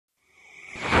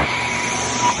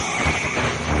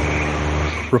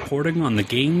reporting on the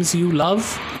games you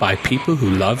love by people who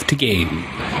love to game.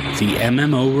 The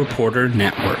MMO Reporter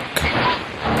Network.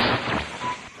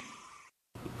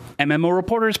 MMO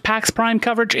Reporter's PAX Prime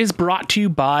coverage is brought to you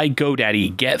by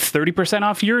GoDaddy. Get 30%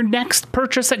 off your next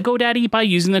purchase at GoDaddy by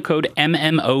using the code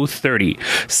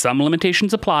MMO30. Some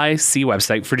limitations apply. See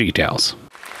website for details.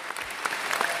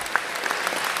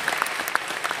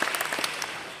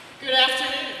 Good afternoon.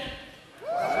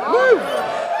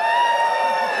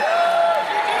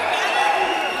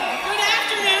 Good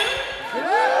afternoon.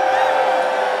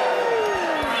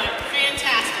 All right,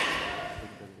 fantastic.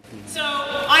 So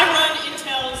I run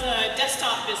Intel's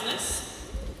desktop business.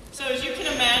 So as you can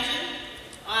imagine,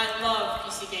 I love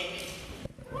PC gaming.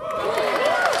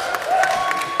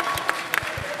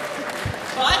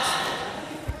 But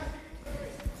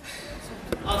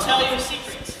I'll tell you a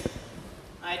secret.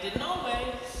 I didn't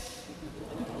always.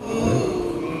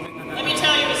 Let me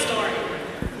tell you a story.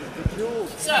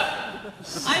 So,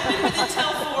 I've been with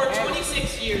Intel for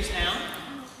 26 years now.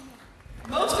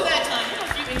 Most of that time, a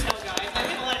few Intel guys. I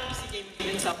mean, a lot of PC gaming from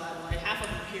Intel, by the way. Half of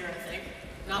them here, I think.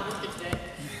 Not with it today.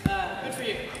 Good for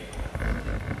you.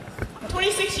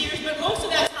 26 years, but most of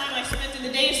that time I spent in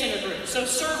the data center group. So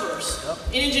servers.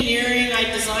 In engineering, I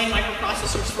designed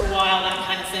microprocessors for a while, that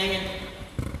kind of thing. And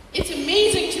it's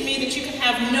amazing to me that you can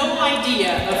have no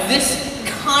idea of this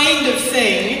kind of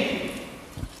thing.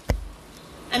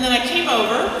 And then I came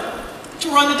over to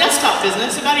run the desktop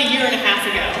business about a year and a half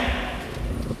ago.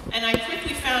 And I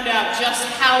quickly found out just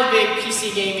how big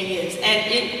PC gaming is,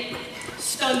 and it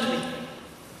stunned me.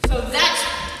 So that's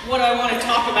what I want to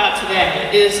talk about today,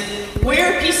 is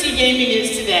where PC gaming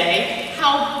is today,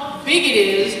 how big it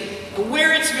is,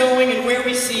 where it's going, and where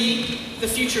we see the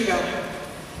future going.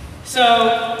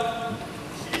 So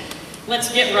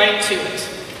let's get right to it.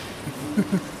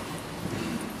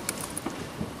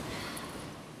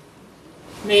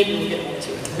 Maybe we'll get right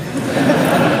to it.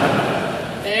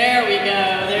 There we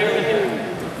go, there we go.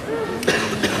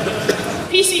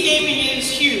 PC gaming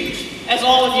is huge, as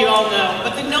all of you all know,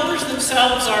 but the numbers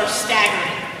themselves are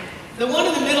staggering. The one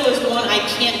in the middle is the one I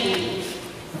can't believe.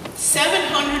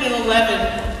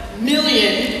 711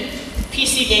 million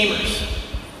PC gamers.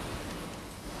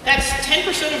 That's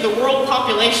 10% of the world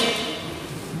population.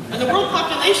 And the world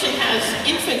population has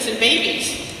infants and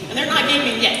babies, and they're not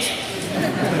gaming yet.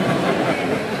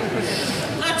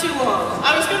 Not too long.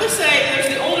 I was going to say there's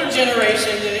the older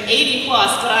generation, the 80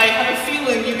 plus, but I have a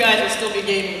feeling you guys will still be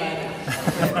gaming by then.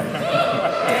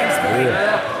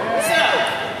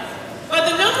 But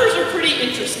the numbers are pretty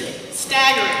interesting,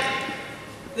 staggering.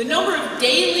 The number of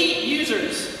daily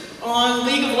users on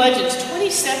League of Legends,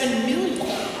 27 million.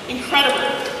 Incredible.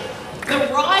 The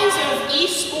rise of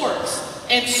esports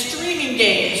and streaming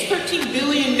games, 13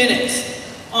 billion minutes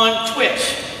on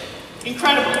Twitch.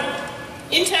 Incredible.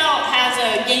 Intel has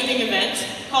a gaming event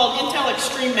called Intel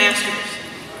Extreme Masters.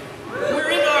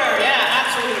 We're in our,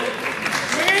 absolutely.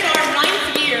 We're in our 9th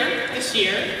year this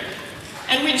year,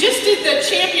 and we just did the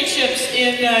championships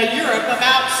in Europe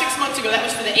about 6 months ago. That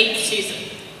was for the 8th season.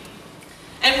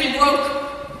 And we broke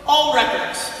all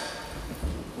records.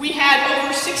 We had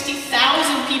over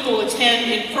 60,000 people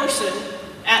attend in person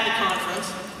at the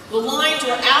conference. The lines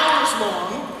were hours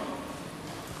long.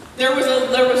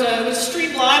 It was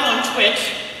streamed live on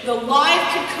Twitch. The live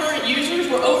concurrent users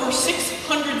were over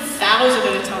 600,000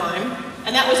 at a time,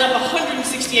 and that was up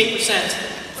 168%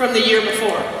 from the year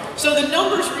before. So the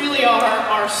numbers really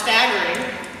are staggering.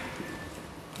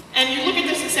 And you look at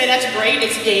this and say, that's great,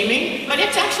 it's gaming, but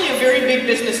it's actually a very big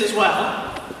business as well.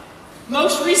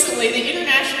 Most recently, the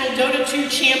International Dota 2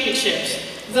 Championships,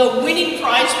 the winning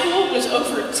prize pool was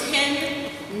over $10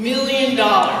 million.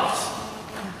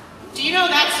 Do you know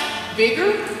that's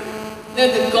bigger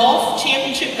than the golf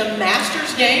championship, the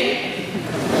Masters game?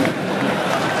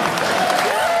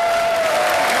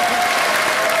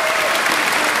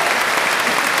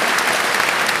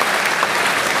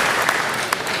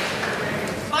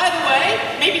 By the way,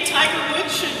 maybe Tiger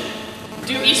Woods should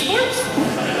do esports?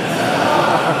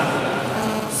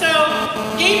 So,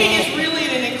 gaming is really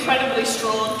in an incredibly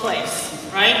strong place,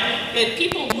 right? And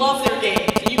people love their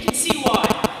games, and you can see why.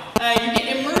 You get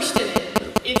immersed in it.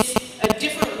 It's a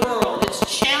different world. It's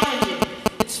challenging.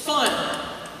 It's fun.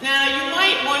 Now, you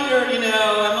might wonder,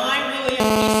 am I really a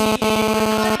PC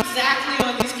gamer? Not exactly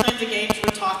on these kinds of games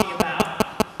we're talking about.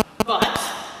 But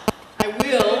I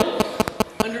will,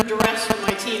 under duress from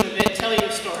my team a bit, tell you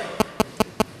a story.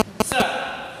 So,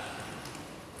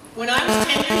 when I was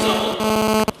 10 years old,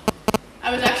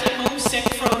 I was actually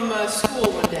homesick from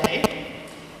school one day.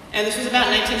 And this was about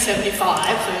 1975, so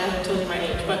I told you my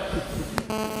age, but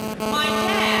my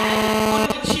dad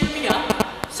wanted to cheer me up,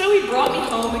 so he brought me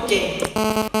home game.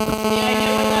 Any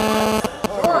idea what that was?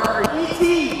 Sure, E.T.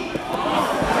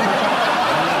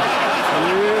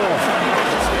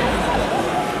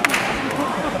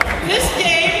 This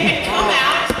game had come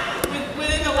out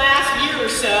within the last year or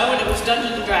so, and it was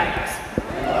Dungeons and Dragons.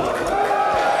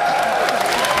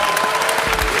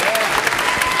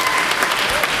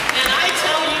 And I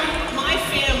tell you, my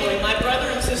family, my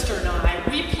brother and sister and I,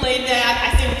 we played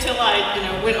that, I think, until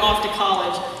I went off to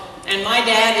college. And my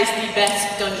dad is the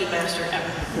best dungeon master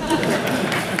ever.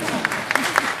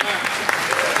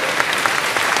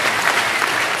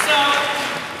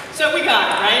 So we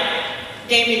got it, right?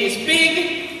 Gaming is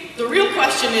big. The real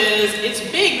question is, it's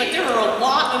big, but there are a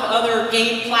lot of other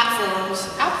game platforms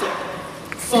out there.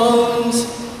 Phones,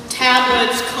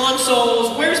 tablets,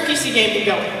 consoles. Where's PC gaming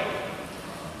going?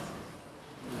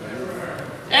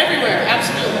 Everywhere,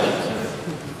 absolutely.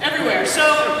 Everywhere.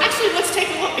 So actually, let's take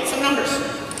a look at some numbers.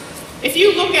 If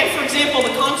you look at, for example,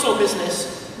 the console business,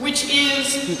 which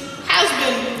has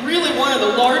been really one of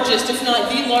the largest, if not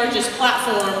the largest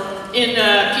platform in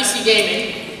PC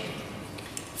gaming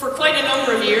for quite a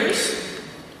number of years.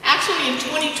 Actually, in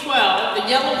 2012, the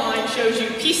yellow line shows you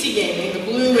PC gaming, the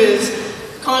blue is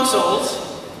consoles.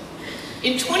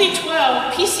 In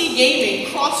 2012, PC gaming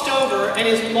crossed over and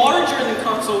is larger than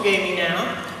console gaming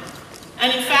now.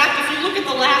 And in fact, if you look at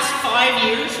the last 5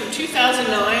 years, from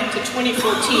 2009 to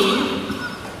 2014,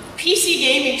 PC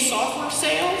gaming software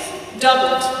sales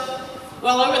doubled,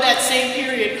 while over that same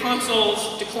period,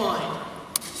 consoles declined.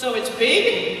 So it's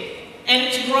big, and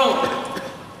it's growing.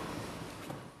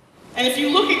 And if you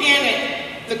look again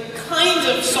at the kinds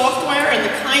of software and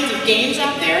the kinds of games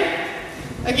out there,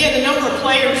 again, the number of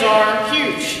players are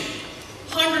huge.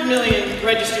 100 million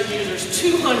registered users,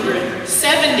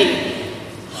 270,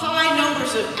 high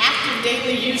numbers of active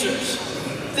daily users.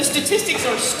 The statistics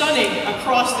are stunning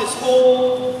across this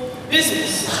whole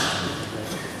business.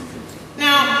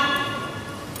 Now,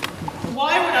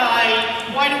 why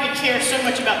do we care so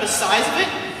much about the size of it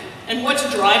and what's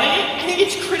driving it? I think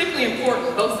it's critically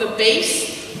important, both the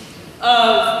base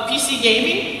of PC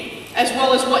gaming as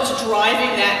well as what's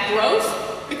driving that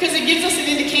growth, because it gives us an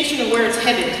indication of where it's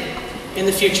headed in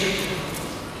the future.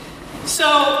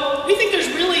 So we think there's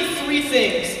really three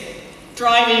things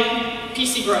driving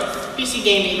PC growth, PC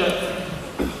gaming growth.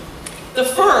 The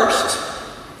first,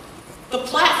 the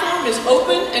platform is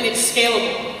open and it's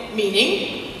scalable,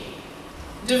 meaning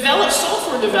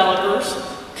software developers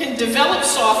can develop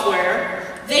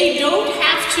software. They don't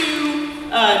have to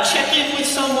check in with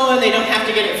someone. They don't have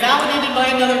to get it validated by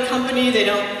another company. They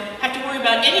don't have to worry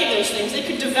about any of those things. They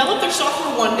could develop their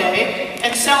software one day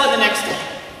and sell it the next day.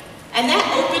 And that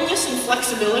openness and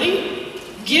flexibility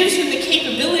gives them the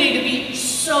capability to be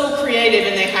so creative,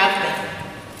 and they have been.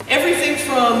 Everything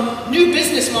from new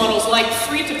business models like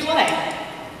free to play.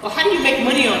 Well, how do you make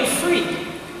money on free?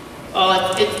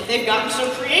 They've gotten so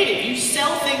creative. You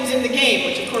sell things in the game,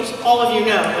 which of course all of you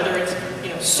know, whether it's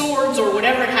swords or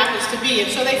whatever it happens to be.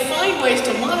 And so they find ways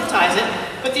to monetize it,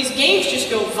 but these games just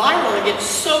go viral and get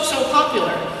so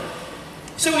popular.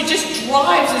 So it just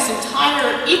drives this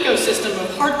entire ecosystem of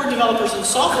hardware developers and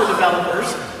software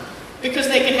developers, because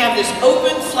they can have this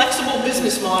open, flexible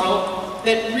business model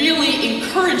that really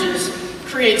encourages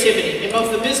creativity in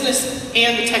both the business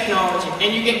and the technology,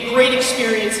 and you get great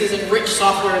experiences and rich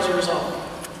software as a result.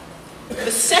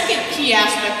 The second key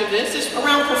aspect of this is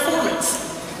around performance.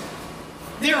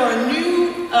 There are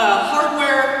new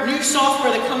hardware, new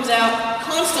software that comes out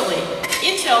constantly.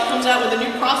 Intel comes out with a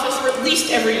new processor at least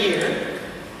every year,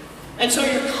 and so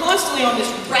you're constantly on this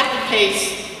rapid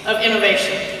pace of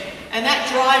innovation, and that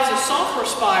drives a software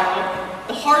spiral.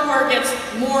 The hardware gets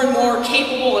more and more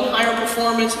capable and higher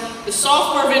performance. The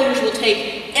software vendors will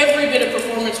take every bit of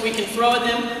performance we can throw at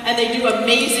them, and they do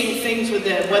amazing things with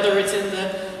them, whether it's in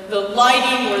the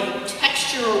lighting or the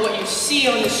texture or what you see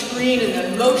on the screen and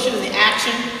the motion and the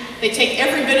action. They take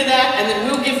every bit of that, and then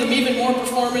we'll give them even more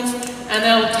performance, and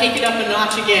they'll take it up a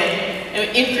notch again, and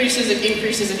it increases and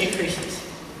increases and increases.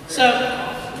 So,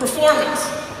 performance.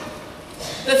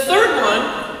 The third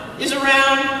one is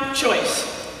around choice.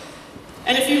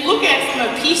 And if you look at it from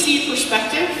a PC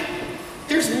perspective,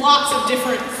 there's lots of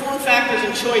different form factors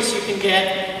and choice you can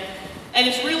get, and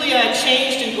it's really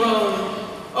changed and grown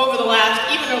over the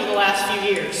last few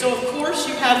years. So of course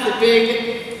you have the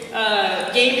big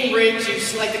gaming rigs,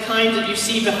 like the kinds that you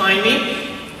see behind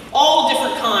me, all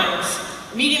different kinds,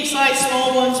 medium-sized,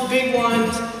 small ones, big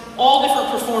ones, all different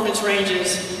performance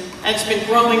ranges, and it's been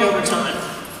growing over time.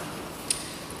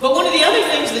 But one of the other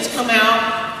things that's come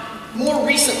out more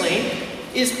recently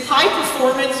is high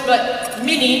performance but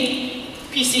mini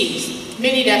PCs,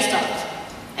 mini desktops.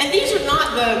 And these are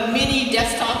not the mini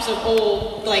desktops of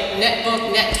old, like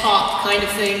netbook, nettop kind of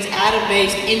things,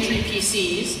 Atom-based entry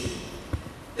PCs.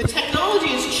 The technology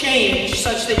has changed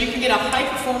such that you can get a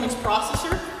high-performance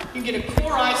processor, you can get a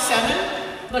Core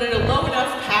i7, but at a low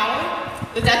enough power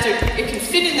that it can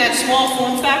fit in that small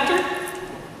form factor.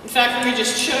 In fact, let me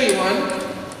just show you one.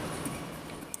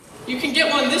 You can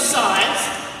get one this size,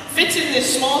 fits in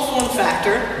this small form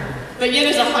factor, but yet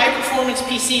is a high-performance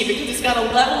PC because it's got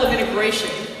a level of integration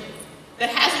that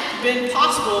hasn't been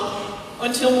possible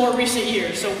until more recent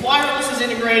years. So wireless is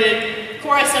integrated,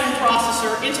 Core i7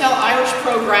 processor, Intel Iris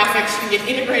Pro graphics, you can get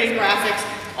integrated graphics,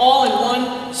 all in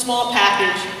one small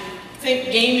package.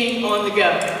 Think gaming on the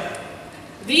go.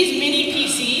 These mini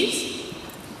PCs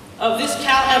of this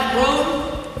cal have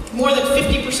grown more than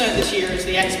 50% this year is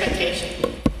the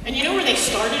expectation. And you know where they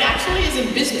started actually is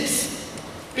in business.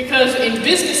 Because in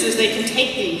businesses they can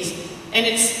take these and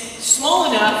it's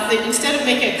small enough that instead of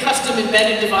making a custom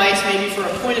embedded device maybe for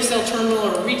a point of sale terminal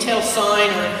or a retail sign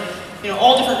or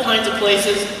all different kinds of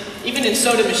places, even in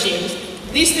soda machines,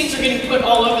 these things are getting put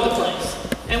all over the place.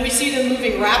 And we see them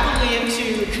moving rapidly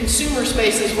into consumer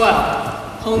space as well.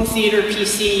 Home theater,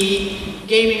 PC,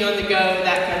 gaming on the go,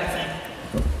 that kind of thing.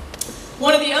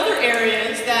 One of the other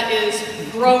areas that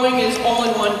is growing is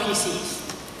all-in-one PCs.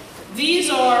 These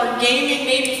are gaming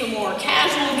maybe for more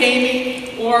casual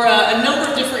gaming or a number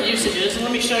of different usages, and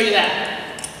let me show you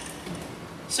that.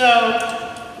 So,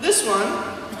 this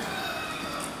one,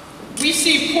 we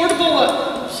see portable,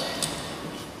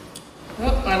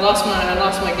 I lost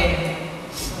my game.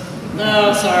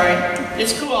 No, sorry.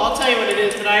 It's cool, I'll tell you what it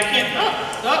is, but I can't,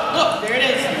 look, there it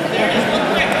is. There it is, look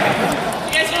quick.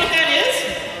 You guys know what that is?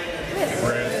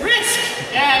 Risk.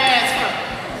 Yeah,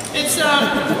 it's fun.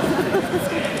 It's,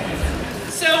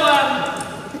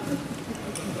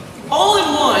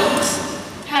 all-in-ones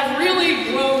have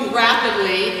really grown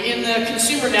rapidly in the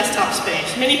consumer desktop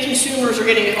space. Many consumers are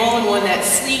getting an all-in-one, that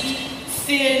sleek,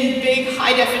 thin, big,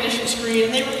 high-definition screen,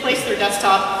 and they replace their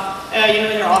desktop in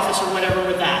their office or whatever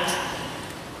with that.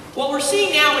 What we're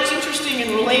seeing now, what's interesting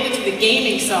and related to the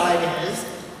gaming side is,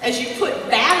 as you put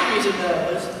batteries in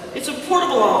those, it's a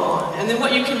portable all-in-one. And then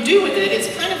what you can do with it,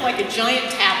 it's kind of like a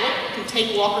giant tablet. You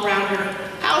can walk around your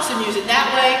house and use it that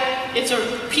way. It's a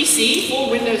PC, full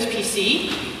Windows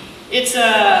PC. It's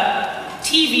a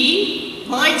TV.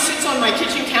 Mine sits on my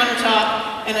kitchen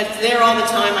countertop, and it's there all the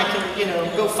time. I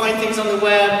can, go find things on the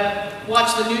web,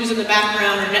 watch the news in the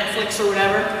background or Netflix or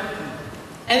whatever.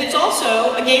 And it's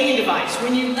also a gaming device.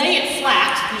 When you lay it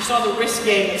flat, you saw the Risk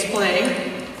game it's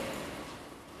playing,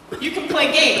 you can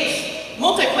play games,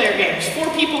 multiplayer games. 4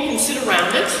 people can sit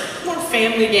around it, more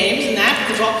family games and that,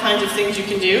 there's all kinds of things you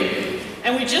can do.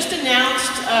 And we just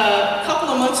announced a couple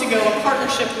of months ago a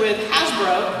partnership with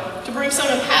Hasbro to bring some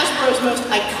of Hasbro's most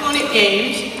iconic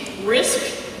games, Risk,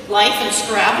 Life, and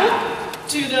Scrabble,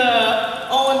 to the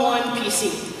all-in-one PC.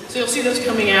 So you'll see those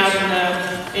coming out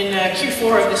in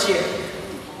Q4 of this year.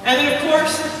 And then, of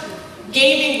course,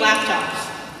 gaming laptops.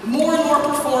 More and more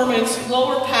performance,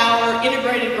 lower power,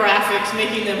 integrated graphics,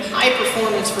 making them high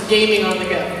performance for gaming on the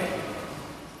go.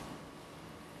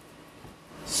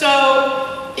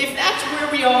 So, if that's where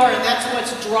we are and that's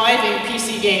what's driving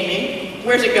PC gaming,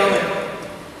 where's it going?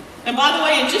 And by the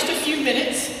way, in just a few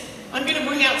minutes, I'm going to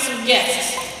bring out some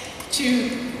guests,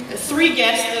 3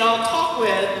 guests that I'll talk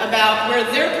with about where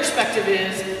their perspective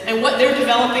is and what they're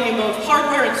developing in both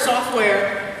hardware and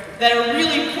software that are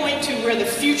really point to where the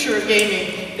future of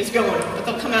gaming is going, but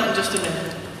they'll come out in just a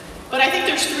minute. But I think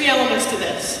there's 3 elements to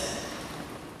this.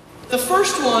 The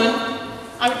first one,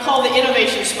 I would call the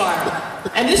innovation spiral.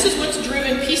 And this is what's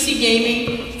driven PC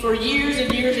gaming for years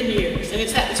and years and years. And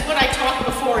it's what I talked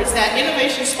before, it's that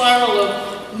innovation spiral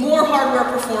of more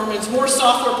hardware performance, more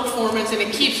software performance, and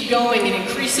it keeps going and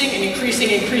increasing and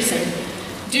increasing and increasing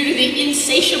due to the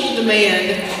insatiable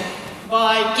demand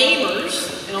by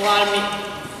gamers, and a lot of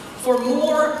for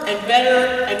more and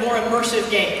better and more immersive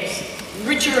games,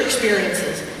 richer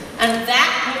experiences. And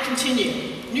that will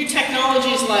continue. New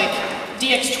technologies like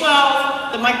DX12,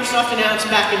 that Microsoft announced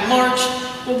back in March,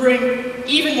 will bring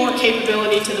even more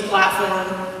capability to the platform,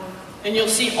 and you'll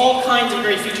see all kinds of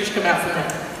great features come out from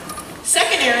that.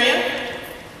 Second area,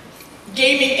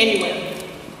 gaming anywhere.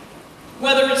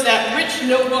 Whether it's that rich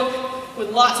notebook with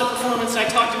lots of performance I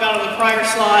talked about on the prior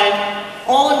slide,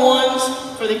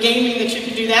 all-in-ones for the gaming that you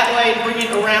can do that way and bring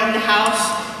it around the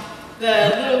house,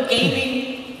 the little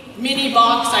gaming mini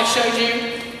box I showed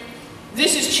you.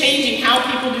 This is changing how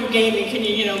people do gaming. Can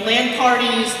you, LAN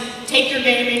parties, take your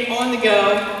gaming on the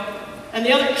go. And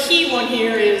the other key one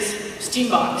here is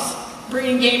Steambox,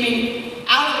 bringing gaming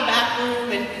out of the back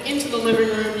room and into the living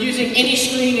room, using any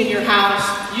screen in your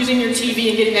house, using your TV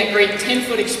and getting that great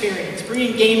 10-foot experience,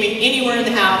 bringing gaming anywhere in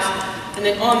the house, and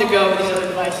then on the go with these other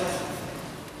devices.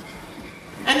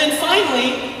 And then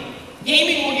finally,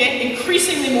 gaming will get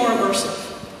increasingly more immersive.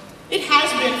 It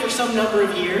has been for some number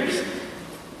of years,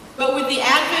 but with the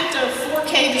advent of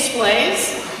 4K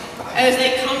displays, as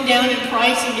they come down in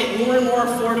price and get more and more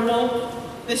affordable,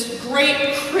 this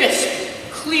great, crisp,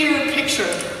 clear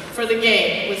picture for the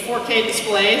game with 4K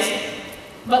displays.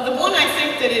 But the one I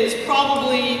think that is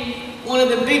probably one of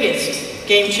the biggest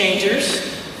game changers,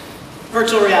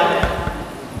 virtual reality.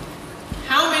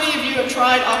 How many of you have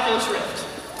tried Oculus Rift?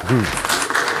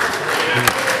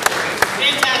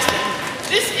 Fantastic.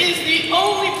 This is the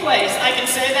only place I can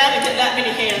say that and get that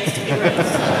many hands to be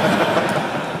raised.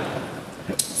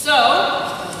 So,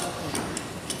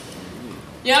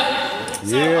 yep.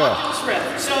 So Oculus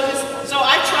Rift. So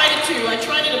I tried it too. I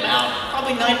tried it about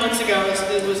probably 9 months ago.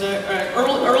 It was an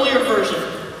earlier version.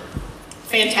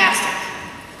 Fantastic.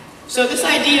 So this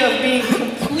idea of being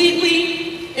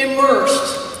completely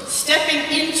immersed, stepping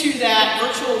into that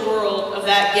virtual world of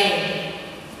that game,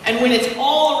 and when it's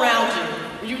all around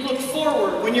you, you look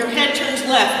forward. When your head turns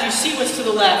left, you see what's to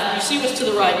the left, you see what's to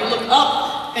the right. You look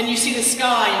up and you see the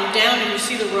sky, and you're down and you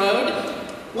see the road.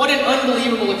 What an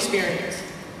unbelievable experience.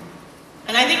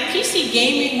 And I think PC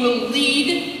gaming will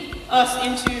lead us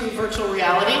into virtual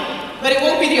reality, but it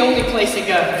won't be the only place it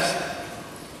goes.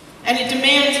 And it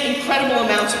demands incredible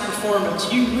amounts of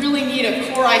performance. You really need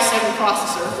a Core i7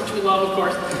 processor, which we love, of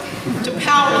course, to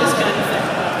power this kind of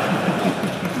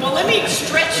thing. Well, let me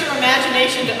stretch your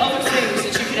imagination to other things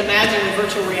that you can imagine in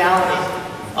virtual reality.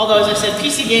 Although, as I said,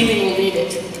 PC gaming will lead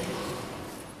it.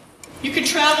 You could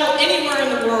travel anywhere in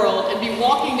the world and be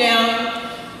walking down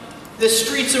the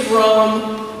streets of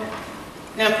Rome.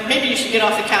 Now, maybe you should get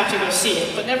off the couch and go see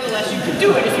it, but nevertheless, you can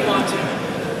do it if you want to.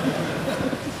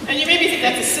 And you maybe think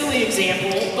that's a silly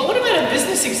example, but what about a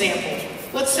business example?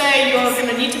 Let's say you're going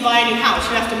to need to buy a new house.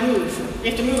 You have to move.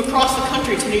 You have to move across the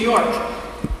country to New York.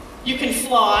 You can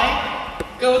fly,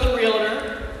 go with a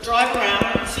realtor, drive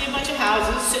around, see a bunch of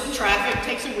houses, sit in traffic,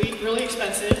 takes a week, really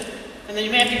expensive, and then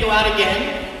you may have to go out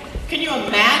again. Can you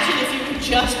imagine if you could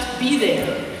just be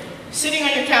there, sitting on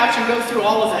your couch and go through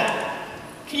all of that?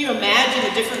 Can you imagine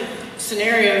the different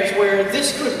scenarios where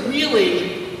this could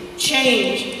really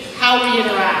change how we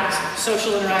interact,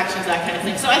 social interactions, that kind of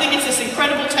thing? So I think it's this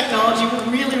incredible technology. We're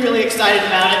really, really excited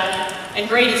about it. And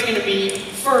great, it's going to be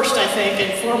first, I think,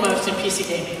 and foremost in PC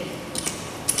gaming.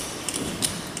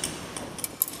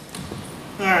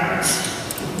 All right.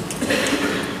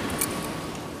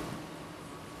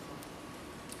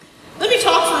 Let me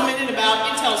talk for a minute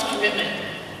about Intel's commitment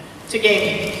to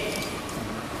gaming.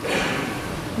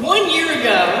 1 year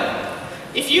ago,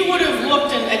 if you would have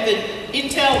looked at the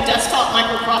Intel desktop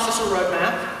microprocessor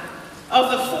roadmap,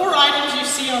 of the 4 items you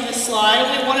see on this slide,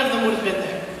 only one of them would have been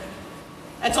there.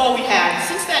 That's all we had.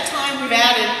 Since that time, we've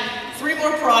added 3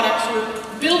 more products.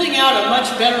 We're building out a much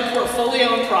better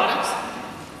portfolio of products.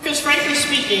 Because frankly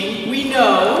speaking, we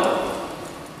know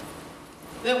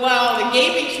that while the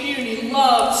gaming community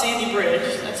loved Sandy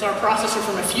Bridge, that's our processor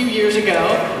from a few years ago,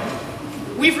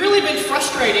 we've really been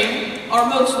frustrating our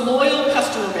most loyal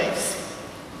customer base.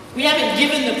 We haven't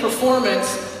given the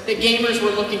performance that gamers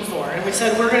were looking for. And we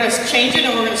said we're going to change it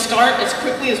and we're going to start as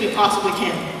quickly as we possibly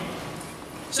can.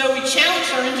 So we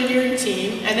challenged our engineering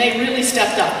team and they really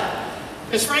stepped up.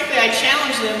 Because frankly, I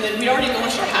challenged them that we'd already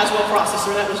launched our Haswell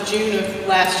processor, that was June of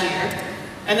last year,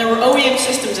 and there were OEM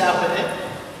systems out with it.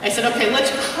 I said, okay,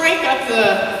 let's crank up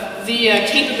the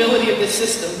capability of this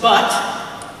system, but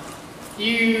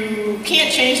you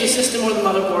can't change the system or the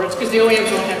motherboards because the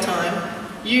OEMs won't have time.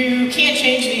 You can't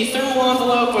change the thermal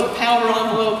envelope or the power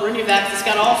envelope or any of that, because it's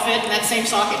got to all fit in that same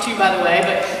socket too, by the way,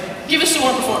 but give us some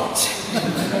more performance.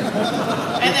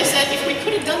 And they said, if we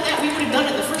could have done that, we would have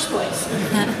done it in the first place.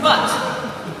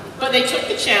 But they took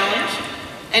the challenge,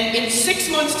 and in 6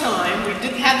 months' time, we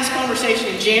did have this conversation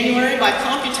in January by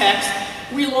Computex.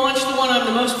 We launched the one I'm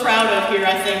the most proud of here,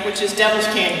 I think, which is Devil's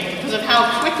Canyon, because of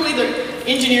how quickly the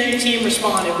engineering team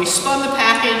responded. We spun the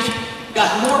package, got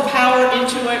more power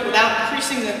into it without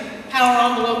increasing the power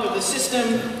envelope of the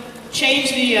system,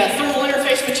 changed the thermal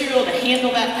interface material to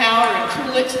handle that power and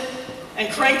cool it,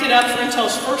 and cranked it up for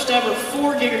Intel's first ever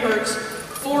 4 gigahertz,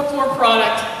 4-core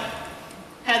product.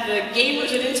 Had the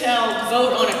gamers at Intel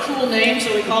vote on a cool name,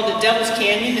 so we called it Devil's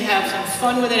Canyon to have some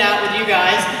fun with it out with you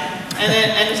guys. And then,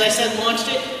 as I said, launched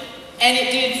it. And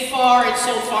it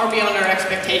sold far beyond our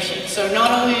expectations. So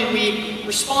not only did we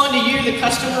respond to you, the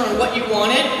customer, on what you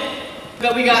wanted,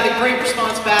 but we got a great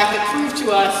response back that proved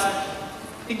to us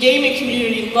the gaming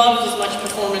community loves as much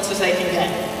performance as they can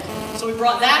get. So we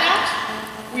brought that out.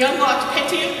 We unlocked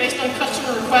Pentium based on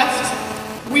customer requests.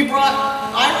 We brought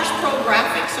Iris Pro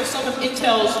graphics, so some of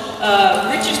Intel's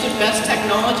richest and best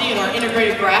technology in our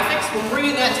integrated graphics. We're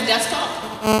bringing that to desktop.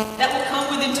 That will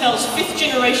come with Intel's 5th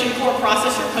generation core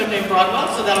processor, codenamed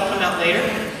Broadwell, so that'll come out later.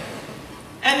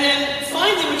 And then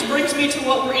finally, which brings me to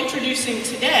what we're introducing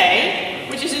today,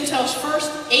 which is Intel's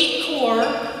first 8-core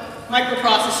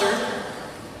microprocessor,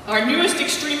 our newest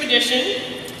Extreme Edition,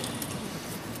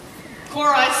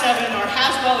 Core i7, our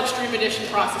Haswell Extreme Edition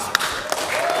processor.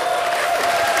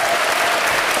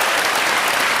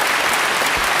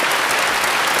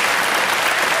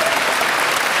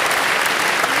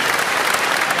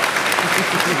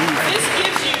 This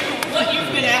gives you what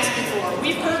you've been asking for.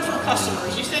 We've heard from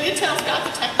customers. You said, Intel's got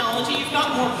the technology, you've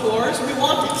got more cores, we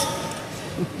want it.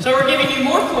 So we're giving you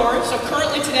more cores. So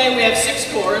currently today we have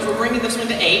 6 cores. We're bringing this one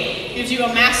to 8. Gives you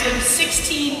a massive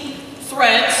 16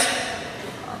 threads.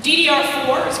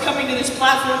 DDR4 is coming to this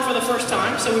platform for the first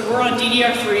time. So we were on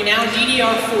DDR3, now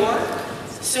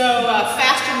DDR4. So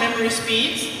faster memory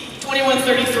speeds,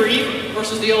 2133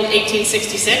 versus the old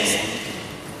 1866.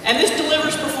 And this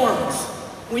delivers performance.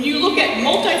 When you look at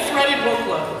multi-threaded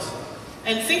workloads,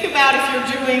 and think about if you're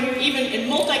doing even in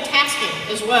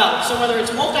multitasking as well. So whether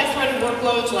it's multi-threaded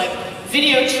workloads like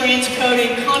video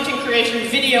transcoding, content creation,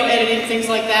 video editing, things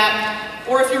like that,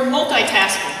 or if you're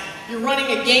multitasking, you're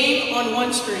running a game on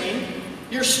one screen,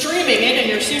 you're streaming it and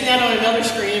you're seeing that on another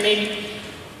screen,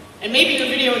 and maybe you're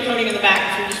video encoding in the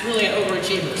back if you're just really an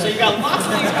overachiever. So you've got lots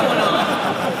of things going on,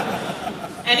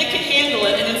 and it can handle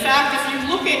it. And in fact, if you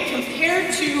look at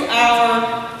compared to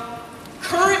our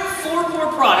current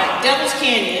 4-core product, Devil's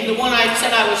Canyon, the one I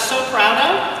said I was so proud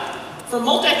of, for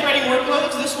multi-threading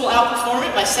workloads, this will outperform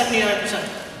it by 79%.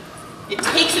 It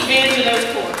takes advantage of those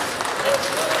cores.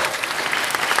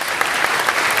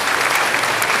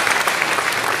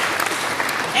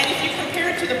 And if you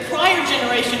compare it to the prior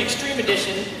generation Extreme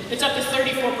Edition, it's up to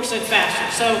 34% faster.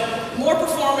 So more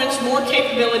performance, more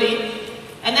capability,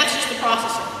 and that's just the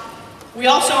processor. We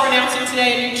also are announcing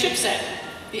today a new chipset,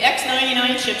 the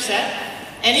X99 chipset,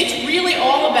 and it's really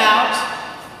all about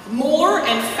more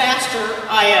and faster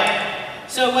I/O.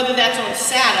 So whether that's on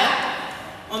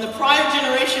SATA, on the prior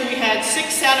generation we had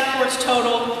 6 SATA ports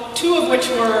total, 2 of which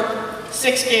were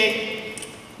 6 gig.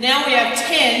 Now we have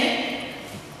 10,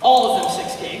 all of them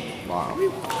 6 gig. Wow.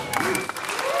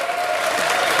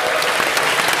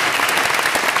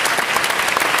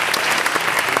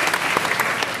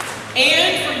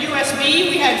 And for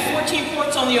USB, we had 14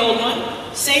 ports on the old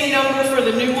one, same number for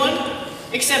the new one,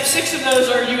 except 6 of those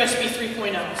are USB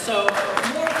 3.0. So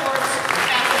more ports,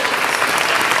 faster.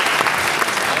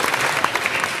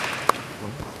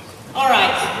 All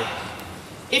right.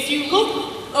 If you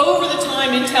look over the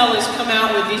time Intel has come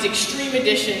out with these Extreme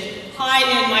Edition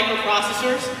high-end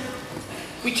microprocessors,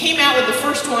 we came out with the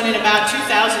first one in about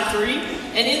 2003,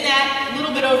 and in that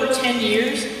little bit over 10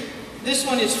 years, this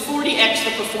one is 40x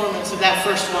the performance of that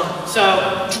first one. So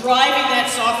driving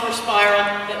that software spiral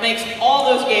that makes all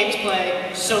those games play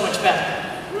so much better.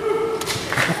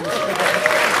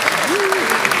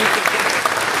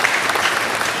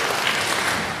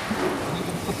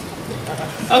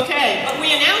 Okay, but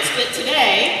we announced it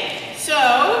today, so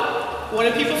what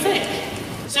do people think?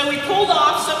 So we pulled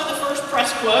off some of the first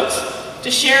press quotes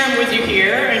to share them with you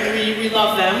here, and we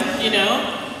love them, you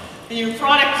know. And your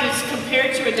product is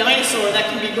compared to a dinosaur,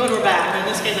 that can be good or bad. In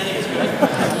this case, I think it's good.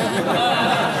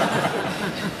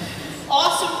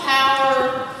 Awesome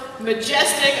power,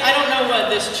 majestic. I don't know what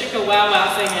this chicka wow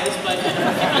wow thing is, but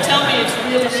people tell me it's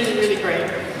really, really, really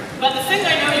great. But the thing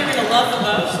I know you're going to love the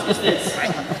most is this.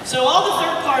 So all the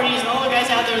third parties and all the guys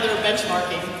out there that are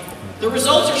benchmarking, the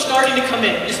results are starting to come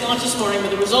in. We just launched this morning, but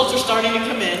the results are starting to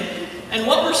come in. And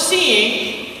what we're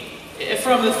seeing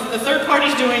from the third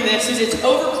parties doing this is it's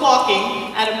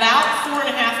overclocking at about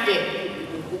 4.5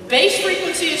 gig. Base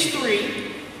frequency is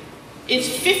 3. It's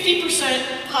 50%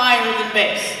 higher than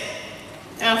base.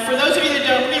 Now, for those of you that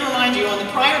don't, let me remind you, on the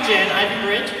prior gen, Ivy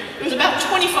Bridge, it was about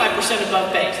 25%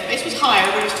 above base. Base was higher,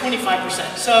 but it was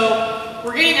 25%. So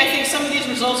we're getting, I think, some of these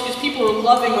results because people are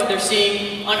loving what they're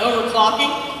seeing on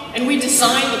overclocking. And we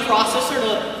designed the processor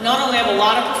to not only have a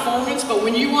lot of performance, but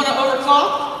when you want to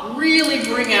overclock, really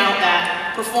bring out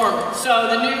that performance. So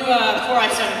the new Core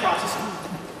i7 processor.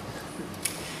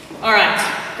 All right,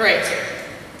 great.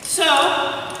 So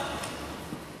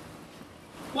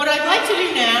what I'd like to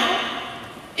do now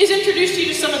is introduce you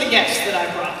to some of the guests that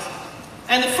I brought.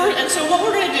 And so what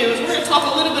we're going to do is we're going to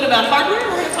talk a little bit about hardware, and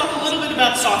we're going to talk a little bit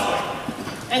about software.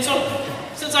 And so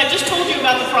since Since I just told you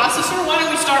about the processor, why don't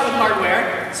we start with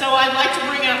hardware? So I'd like to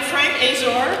bring out Frank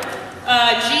Azor,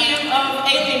 GM of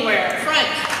Alienware. Frank.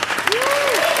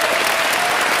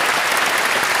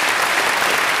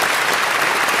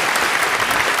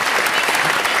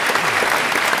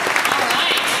 All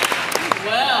right.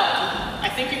 Well, I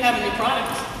think you have a new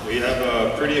product. We have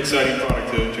a pretty exciting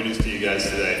product to introduce to you guys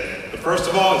today. But first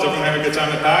of all, is everyone having a good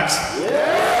time at PAX?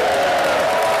 Yeah!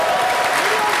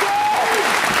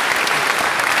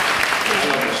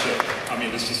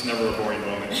 It's just never a boring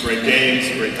moment. Great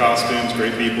games, great costumes,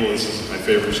 great people. This is my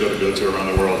favorite show to go to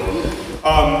around the world.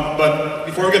 But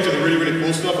before we get to the really, really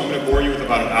cool stuff, I'm going to bore you with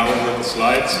about an hour worth of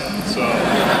slides. So,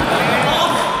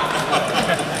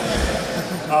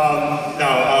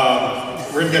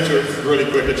 we're going to get to it really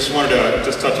quick. I just wanted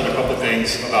to touch on a couple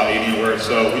things about Alienware.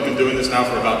 So we've been doing this now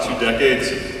for about 2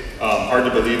 decades. Hard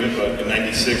to believe it, but in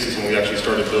 '96 is when we actually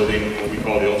started building what we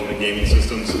call the ultimate gaming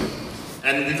systems.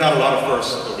 And we've had a lot of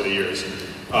firsts over the years.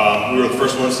 We were the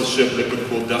first ones to ship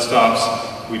liquid-cooled desktops.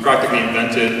 We practically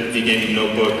invented the gaming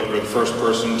notebook. We were the first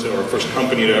person to, or first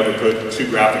company to ever put 2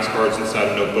 graphics cards inside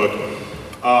a notebook.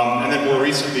 And then more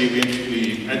recently,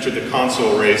 we entered the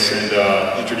console race and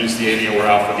introduced the Alienware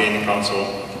Alpha gaming console,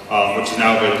 which is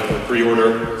now available for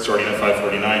pre-order, starting at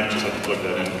 $549. Just have to plug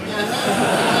that in.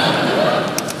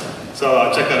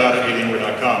 So check that out at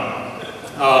alienware.com.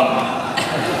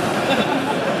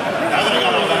 Now that I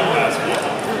got all that fast,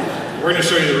 we're going to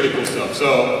show you the really cool stuff.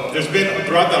 So there's been,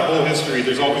 throughout that whole history,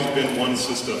 there's always been one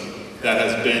system that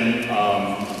has been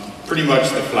pretty much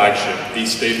the flagship, the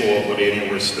staple of what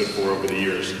Alienware stood for over the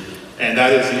years. And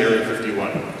that is the Area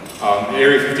 51. The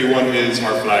Area 51 is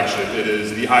our flagship. It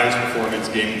is the highest performance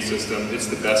gaming system. It's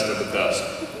the best of the best.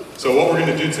 So what we're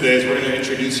going to do today is we're going to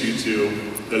introduce you to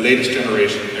the latest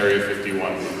generation Area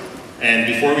 51. And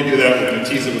before we do that, we're going to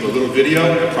tease it with a little video.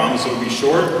 I promise it'll be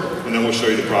short, and then we'll show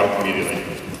you the product immediately.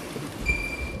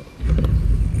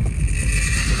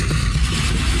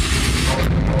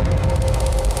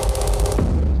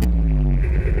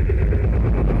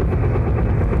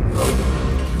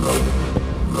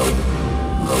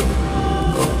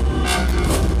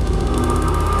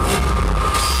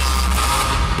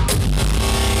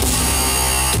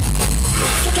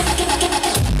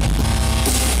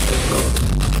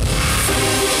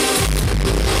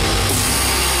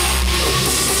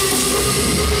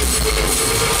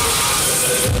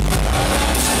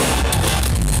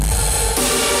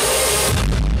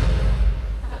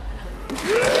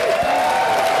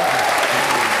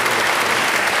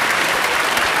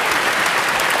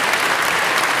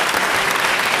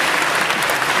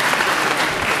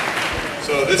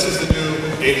 So this is the new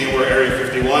Alienware Area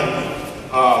 51.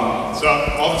 So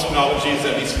all the technologies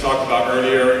that Lisa talked about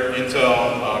earlier,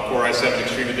 Intel Core i7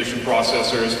 Extreme Edition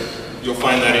processors, you'll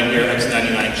find that in here,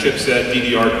 X99 chipset,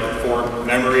 DDR4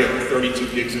 memory, up to 32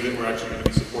 gigs of it we're actually going to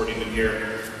be supporting in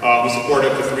here. We support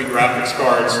up to 3 graphics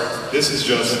cards. This is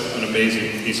just an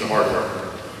amazing piece of hardware.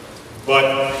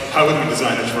 But how would we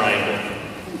design a triangle?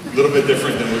 A little bit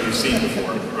different than what you've seen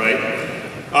before, right?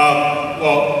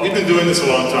 Well, we've been doing this a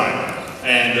long time.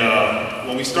 And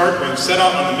when we set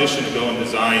out on the mission to go and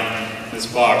design this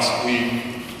box,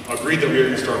 we agreed that we were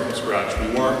going to start from scratch.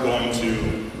 We weren't going to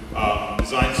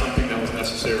design something that was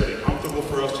necessarily comfortable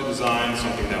for us to design,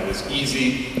 something that was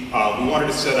easy. We wanted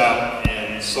to set out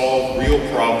and solve real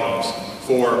problems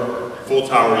for full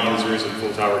tower users and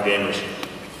full tower gamers.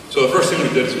 So the first thing we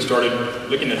did is we started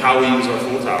looking at how we use our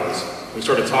full towers. We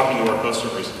started talking to our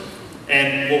customers.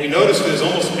 And what we noticed is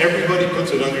almost everybody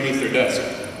puts it underneath their desk.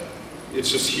 It's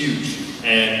just huge,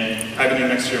 and having it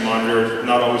next to your monitor,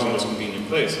 not always the most convenient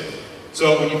place.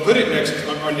 So when you put it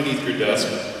underneath your desk,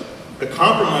 the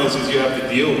compromises you have to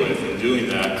deal with in doing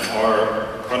that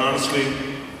are, quite honestly,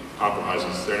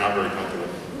 compromises. They're not very comfortable.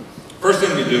 First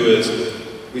thing we do is,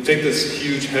 we take this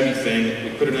huge, heavy thing,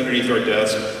 we put it underneath our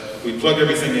desk, we plug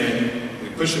everything in, we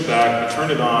push it back, we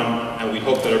turn it on, and we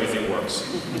hope that everything works.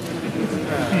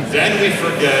 Then we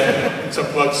forget to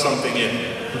plug something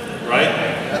in. Right?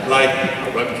 Like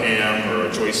a webcam or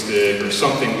a joystick or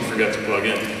something we forget to plug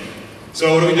in.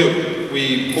 So what do?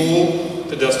 We pull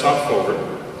the desktop forward.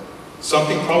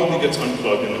 Something probably gets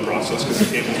unplugged in the process because the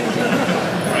cable's working.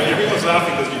 Right? Everyone's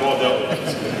laughing because you've all dealt with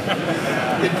this.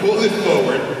 We pull it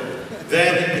forward,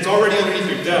 then it's already underneath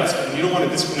your desk and you don't want to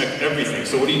disconnect everything.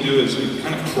 So what do? Is you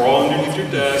kind of crawl underneath your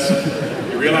desk,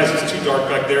 you realize it's too dark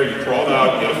back there, you crawl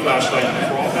out, you get a flashlight, you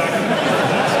crawl back underneath your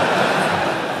desk.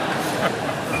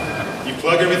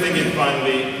 Plug everything in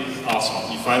finally,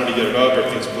 awesome. You finally get it up,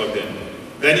 everything's plugged in.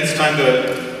 Then it's time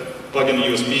to plug in a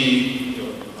USB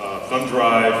thumb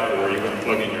drive, or you're going to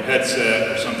plug in your headset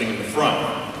or something in the front.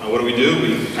 What do?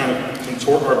 We kind of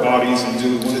contort our bodies and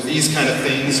do one of these kind of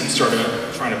things and start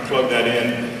trying to plug that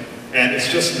in. And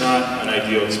it's just not an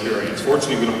ideal experience.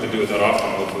 Fortunately, we don't have to do it that often,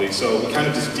 hopefully. So we kind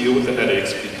of just deal with the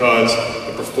headaches because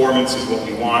the performance is what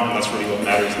we want, and that's really what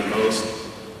matters the most.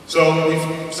 So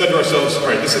we've said to ourselves, all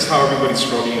right, this is how everybody's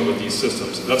struggling with these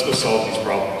systems. Let's go solve these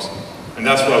problems. And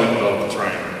that's why we developed the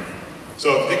Triangle.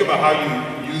 So think about how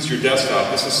you use your desktop.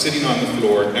 This is sitting on the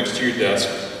floor next to your desk.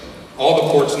 All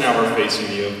the ports now are facing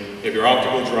you. You have your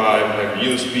optical drive, you have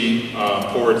your USB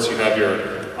ports, you have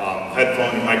your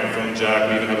headphone and microphone jack,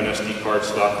 we even have an SD card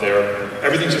slot there.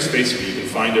 Everything's just facing you. You can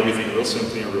find everything real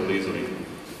simply and real easily.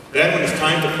 Then when it's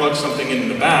time to plug something in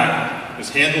the back, this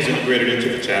handle's integrated into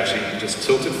the chassis. You just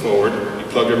tilt it forward, you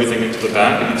plug everything into the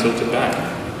back, and you tilt it back.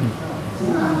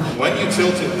 When you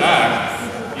tilt it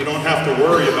back, you don't have to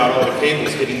worry about all the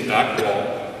cables hitting the back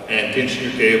wall and pinching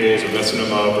your cables or messing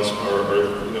them up or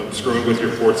screwing with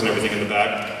your ports and everything in the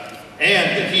back.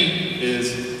 And the heat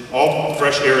is all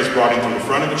fresh air is brought in through the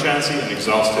front of the chassis and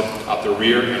exhausted out the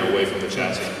rear and away from the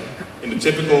chassis. In the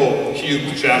typical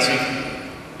cube chassis,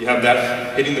 you have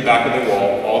that hitting the back of the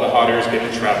wall, all the hot air is getting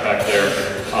trapped back there.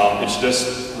 It's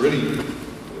just really,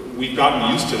 we've gotten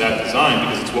used to that design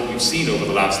because it's what we've seen over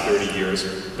the last 30 years,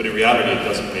 but in reality it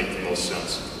doesn't make the most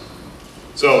sense.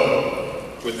 So,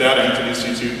 with that I introduce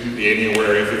you to the Alienware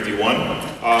Area 51.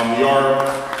 We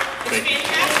are...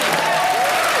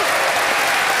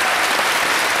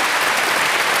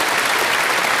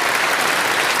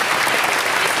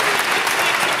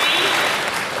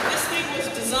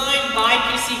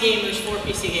 Gamers for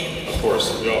PC gamers. Of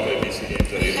course, we all play PC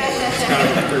games at Alienware. It's kind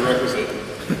of a prerequisite.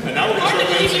 And now we're going to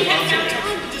show you you have found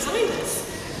time to design this.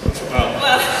 Well,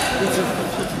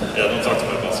 yeah, don't talk to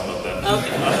my boss about that.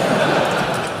 Okay.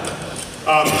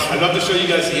 I'd love to show you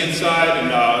guys the inside, and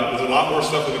there's a lot more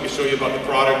stuff that we can show you about the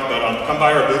product, but come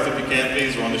by our booth if you can,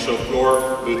 please. We're on the show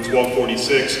floor, booth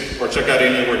 1246, or check out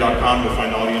Alienware.com. You'll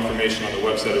find all the information on the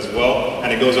website as well,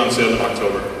 and it goes on sale in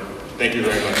October. Thank you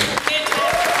very much.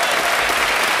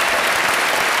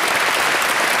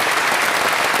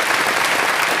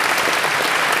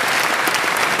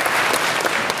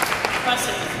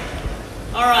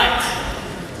 All right.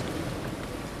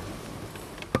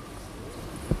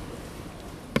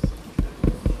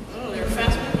 Oh, they're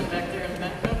fast moving back there in the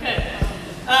back. Okay.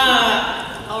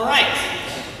 All right.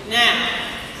 Now,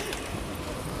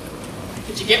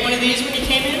 did you get one of these when you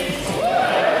came in? All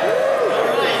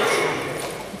right.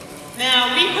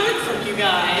 Now, we heard from you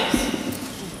guys.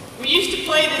 We used to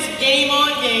play this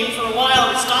game-on game for a while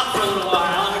and stopped for a little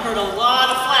while, and we heard a lot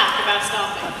of flack about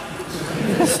stopping.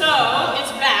 So,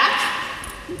 it's back.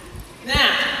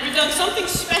 Now, we've done something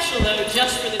special, though,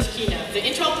 just for this keynote. The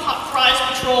Intel Prize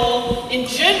Patrol, in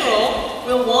general,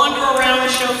 will wander around the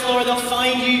show floor. They'll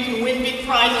find you. You can win big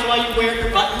prizes while you wear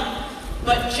your button.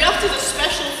 But just as a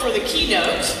special for the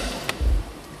keynote,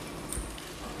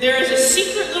 there is a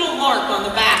secret little mark on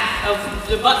the back of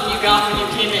the button you got when you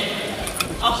came in.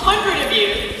 100 of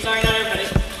you, sorry, not everybody,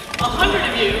 100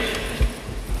 of you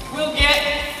will get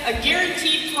a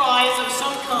guaranteed prize of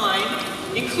some kind,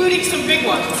 including some big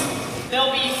ones.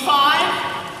 There'll be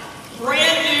 5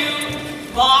 brand new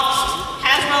boxed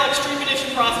Haswell Extreme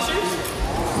Edition processors.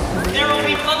 There will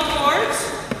be motherboards,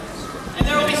 and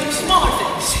there will be some smaller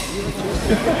things.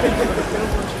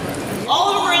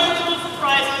 All of them are eligible for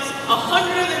prizes.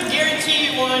 100 of them guarantee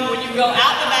you one when you go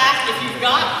out the back. If you've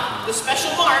got the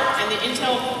special mark, and the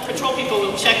Intel Patrol people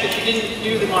will check that you didn't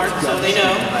do the mark, so they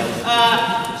know.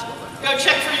 Go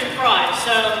check for your prize.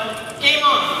 So, game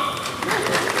on.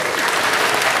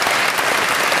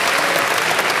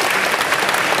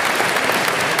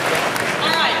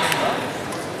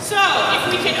 So, if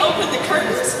we can open the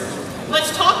curtains,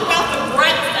 let's talk about the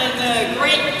breadth and the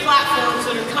great platforms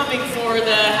that are coming for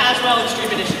the Haswell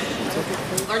Extreme Edition,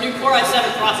 our new Core i7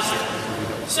 processor.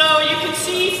 So you can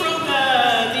see from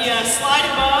the slide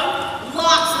above,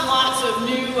 lots and lots of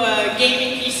new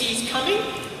gaming PCs coming.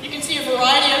 You can see a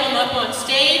variety of them up on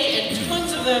stage and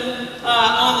tons of them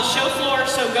on the show floor,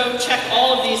 so go check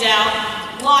all of these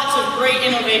out. Lots of great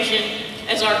innovation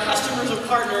as our customers and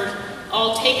partners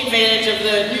all take advantage of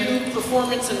the new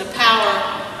performance and the power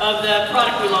of the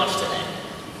product we launched today.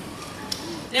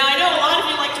 Now, I know a lot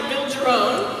of you like to build your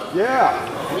own. Yeah.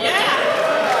 Yeah.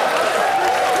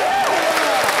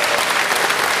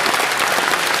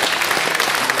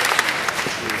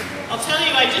 I'll tell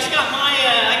you, I just got my,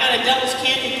 I got a Devil's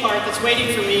Candy part that's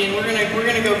waiting for me, and we're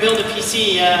gonna go build a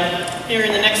PC here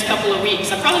in the next couple of weeks.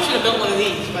 I probably should have built one of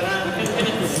these, but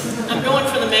I'm going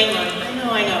for the main one.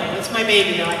 I know, it's my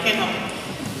baby though, I can't help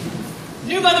it.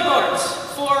 New motherboards,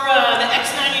 for the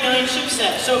X99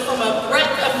 chipset. So from a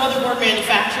breadth of motherboard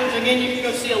manufacturers, again, you can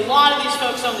go see a lot of these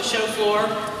folks on the show floor.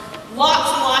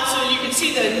 Lots and lots, so you can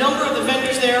see the number of the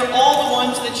vendors there, all the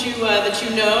ones that you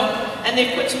know, and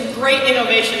they've put some great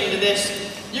innovation into this.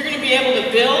 You're going to be able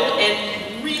to build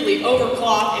and really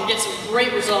overclock and get some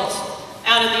great results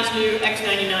out of these new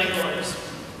X99 boards.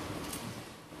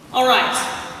 All right,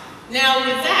 now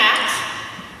with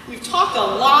that, we've talked a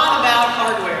lot about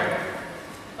hardware,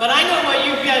 but I know what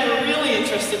you guys are really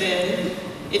interested in.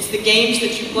 It's the games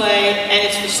that you play, and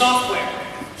it's the software.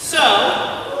 So,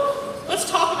 let's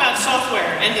talk about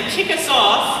software, and to kick us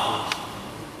off,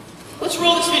 let's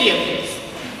roll this video, please.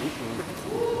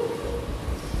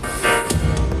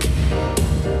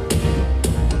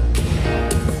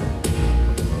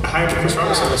 Hi, I'm Chris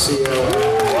Roberts. I'm the CEO of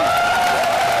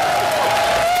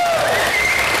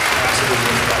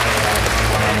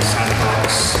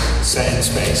Sandbox set in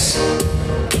space.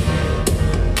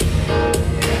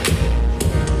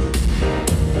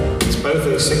 It's both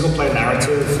a single-player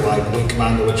narrative, like Wing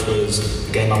Commander, which was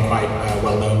a game I'm quite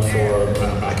well known for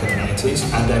back in the 90s,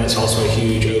 and then it's also a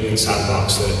huge open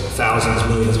sandbox that thousands,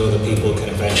 millions of other people can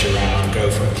adventure around, go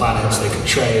from planets, they can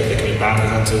trade, they can be bounty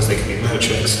hunters, they can be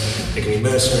merchants, they can be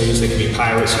mercenaries, they can be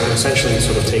pirates. You can essentially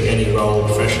sort of take any role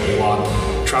professionally you want,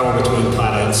 travel between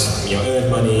planets, earn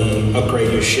money,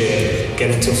 upgrade your ship,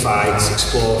 get into fights,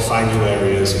 explore, find new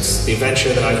areas. It's the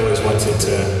adventure that I've always wanted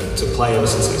to play ever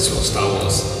since I saw Star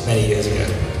Wars many years ago.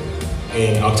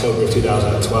 In October of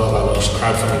 2012, I launched a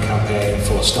crowdfunding campaign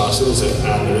for Star Citizen,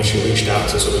 and initially reached out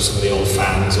to sort of some of the old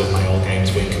fans of my old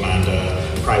games, Wing Commander,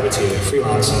 Privateer,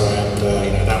 Freelancer, and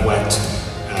that went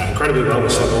incredibly well. We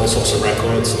set all sorts of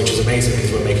records, which is amazing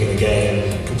because we're making a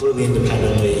game completely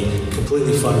independently,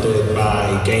 completely funded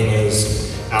by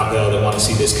gamers out there that want to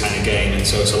see this kind of game, and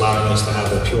so it's allowing us to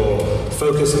have a pure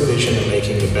focus and vision of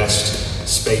making the best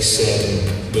space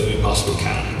sim that we possibly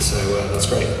can. So that's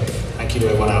great. Thank you to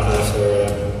everyone out there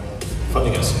for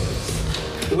funding us.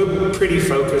 We're pretty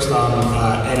focused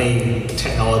on any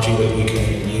technology that we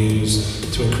can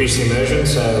use to increase the immersion.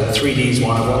 So 3D is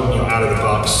one of them. Out of the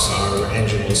box, our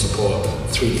engine will support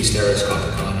 3D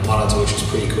stereoscopic on a monitor, which is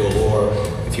pretty cool. Or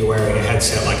if you're wearing a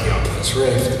headset like the Oculus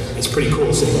Rift, it's pretty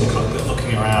cool sitting in the cockpit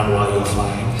looking around while you're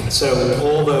flying. So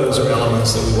all those are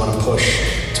elements that we want to push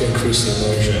to increase the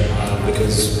immersion,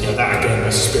 because that again,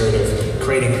 the spirit of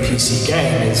creating a PC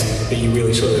game is that you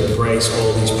really sort of embrace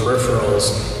all these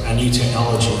peripherals and new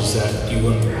technologies that you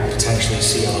wouldn't potentially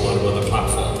see on a lot of other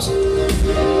platforms.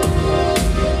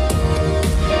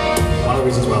 One of the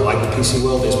reasons why I like the PC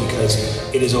world is because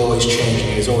it is always changing,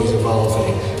 it is always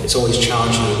evolving, it's always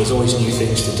challenging you, there's always new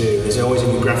things to do, there's always a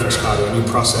new graphics card or a new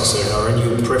processor or a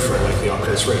new peripheral like the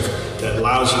Oculus Rift that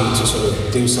allows you to sort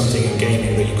of do something in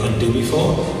gaming that you couldn't do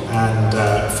before. And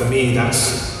for me,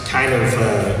 that's kind of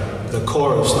the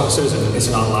core of Star Citizen. It's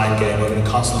an online game. We're going to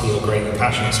constantly upgrade and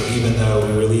patching it. So even though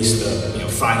we release the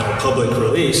final public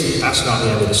release, that's not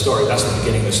the end of the story. That's the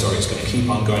beginning of the story. It's going to keep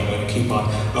on going. We're going to keep on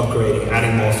upgrading,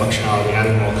 adding more functionality,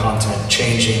 adding more content,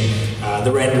 changing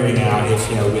the rendering out. If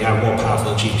we have more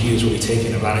powerful GPUs, we'll be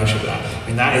taking advantage of that. I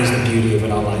mean, that is the beauty of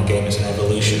an online game. It's an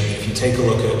evolution. If you take a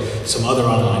look at some other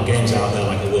online games out there,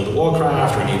 like a World of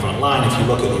Warcraft or an EVE Online, if you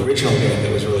look at the original game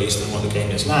that was released and what the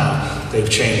game is now, they've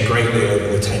changed greatly over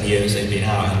the 10 years they've been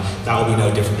out, and that will be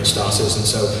no different than Star Citizen.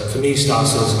 So for me, Star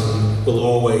Citizen will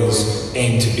always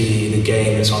aim to be the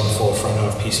game that's on the forefront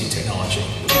of PC technology.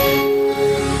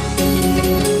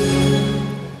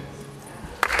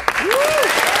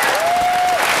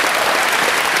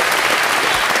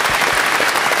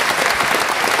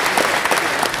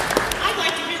 I'd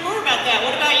like to hear more about that.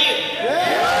 What about you?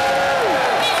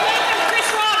 Please welcome Chris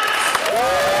Roberts.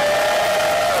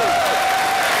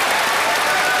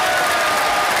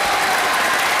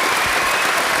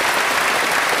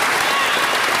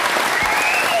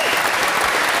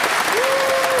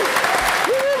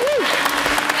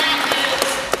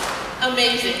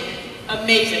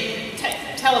 Amazing.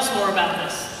 Tell us more about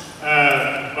this. Well,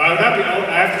 I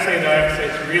have to say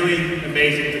it's really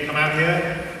amazing to come out here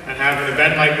and have an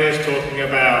event like this talking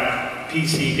about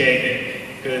PC gaming.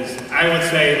 Because I would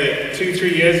say that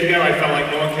 2-3 years ago, I felt like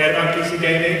no one cared about PC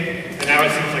gaming, and now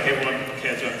it seems like everyone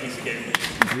cares about PC gaming.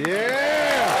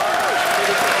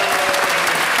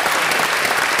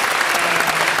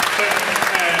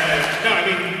 No, I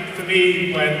mean, for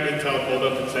me, when Intel called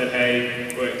up and said,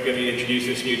 hey, we're going to introduce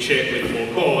this new chip with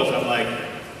 4 cores, I'm like,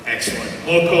 excellent.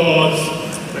 4 cores,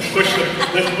 let's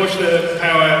push the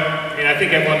power. I mean, I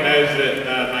think everyone knows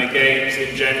that my games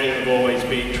in general have always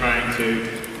been trying to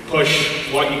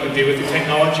push what you can do with the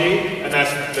technology, and that's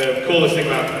the coolest thing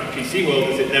about the PC world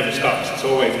is it never stops. It's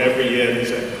always, every year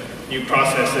there's a new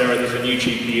processor, or there's a new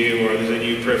GPU, or there's a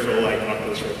new peripheral like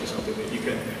Oculus Rift or something that you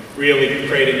can really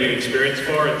create a new experience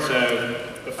for. And so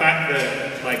the fact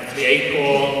that like the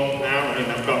 8-core now, I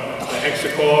mean I've got the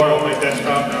hexa-core on my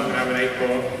desktop, now I'm going to have an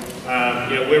 8-core.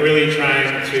 You know, we're really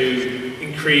trying to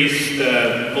increase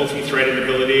the multi-threaded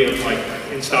ability of like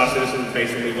in Star Citizen.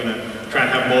 Basically we're going to try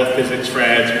and have more physics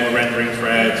threads, more rendering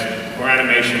threads, more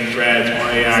animation threads, more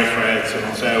AI threads,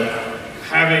 and so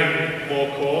having more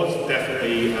cores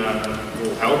definitely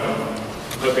will help.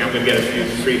 I'm hoping I'm going to get a few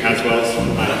free Haswells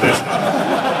on my desktop.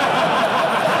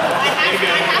 I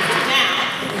have to now.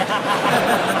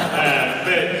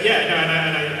 But yeah,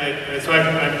 no, so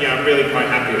I'm really quite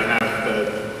happy to have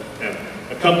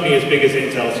a company as big as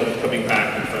Intel sort of coming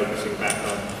back and focusing back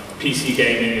on PC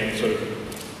gaming and sort of,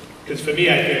 because for me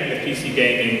I think the PC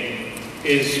gaming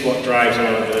is what drives a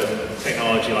lot of the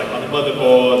technology, like on the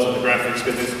motherboards, on the graphics,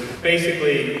 because it's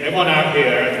basically, everyone out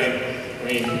here, I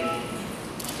mean,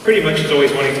 pretty much is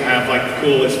always wanting to have like the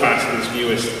coolest, fastest,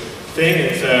 newest thing,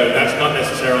 and so that's not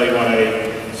necessarily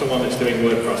what someone that's doing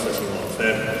word processing wants.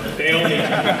 They only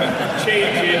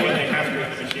change it when they have to,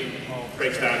 if the machine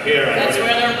breaks down here. That's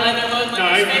where they're most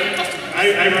favorite customers.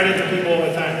 I run into people all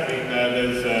the time. I mean,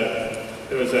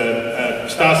 there was a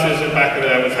Star Citizen back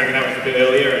that I was hanging out with a bit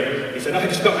earlier, and he said, I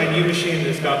just got my new machine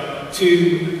that's got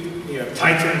 2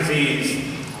 Titan Z's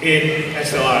in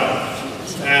SLR,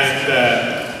 and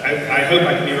I hope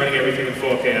I can be running everything in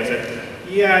 4K. I said,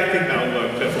 yeah, I think that'll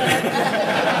work perfectly.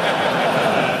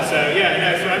 So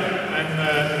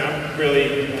I'm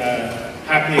really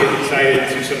happy and excited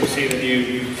to sort of see the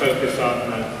new focus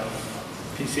on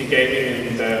PC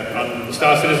gaming, and on the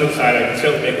Star Citizen side, I can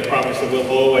certainly make a promise that we'll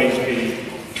always be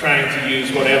trying to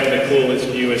use whatever the coolest,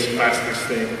 newest, fastest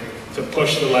thing to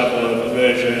push the level of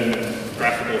immersion and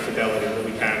graphical fidelity that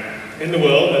we can in the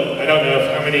world. And I don't know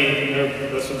how many,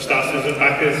 there's some Star Citizen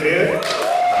backers here.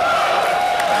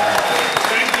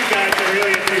 Thank you guys, I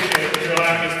really appreciate it for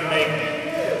allowing us to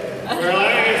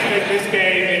make this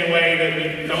game in a way that we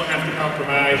don't have to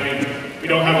compromise. We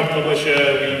don't have a publisher,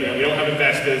 we don't have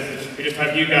investors. We just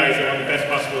have you guys that want the best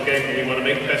possible game, and we want to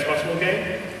make the best possible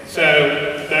game. So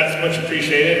that's much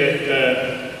appreciated.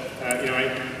 And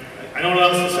I don't know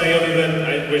what else to say other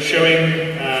than we're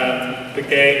showing the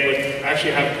game. We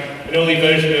actually have an early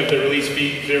version of the release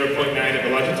feed 0.9 at the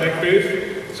Logitech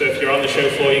booth. So if you're on the show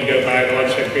floor, you can go by the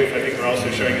Logitech booth. I think we're also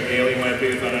showing it in the Alienware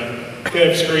booth on a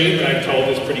curved screen that I'm told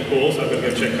is pretty cool. So I'm going to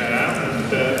go check that out.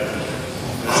 And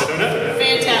I don't know.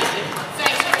 Fantastic.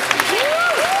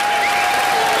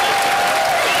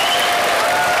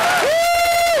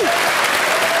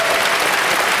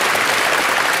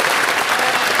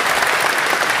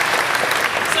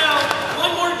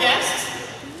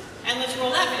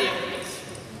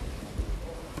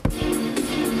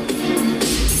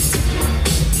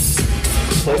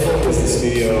 Playful is the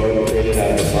studio created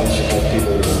out of a bunch of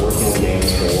people who've been working on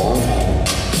games for a long time.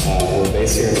 We're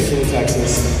based here in McKinney,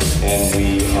 Texas, and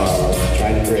we are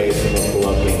trying to create the most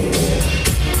beloved game in the world.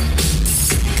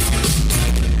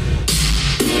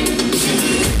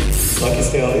 Lucky's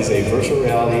Tale is a virtual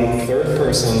reality,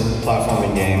 third-person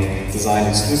platforming game designed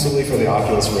exclusively for the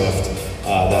Oculus Rift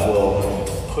that will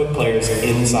put players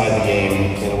inside the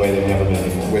game in a way they've never been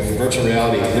before. With virtual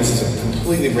reality, this is a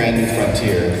completely brand new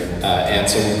frontier, and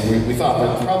so we thought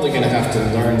we're probably going to have to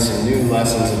learn some new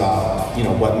lessons about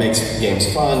what makes games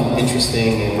fun,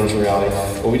 interesting in virtual reality.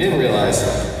 What we didn't realize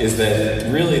is that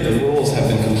really the rules have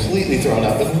been completely thrown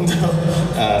out the window.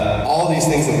 All these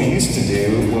things that we used to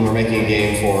do when we're making a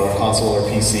game for a console or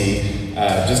PC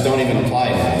just don't even apply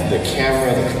now. The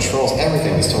camera, the controls,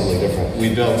 everything is totally different.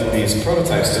 We built these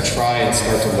prototypes to try and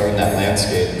start to learn that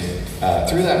landscape.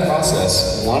 Through that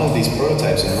process, one of these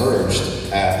prototypes emerged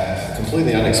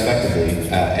completely unexpectedly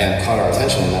and caught our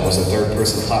attention, and that was a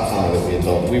third-person platformer that we had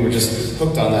built. We were just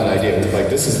hooked on that idea. We were like,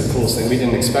 this is the coolest thing. We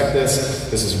didn't expect this.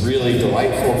 This is really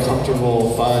delightful,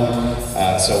 comfortable, fun.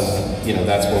 So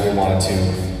that's where we wanted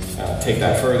to take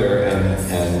that further,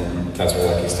 and that's where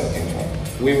Lucky's Tale came from.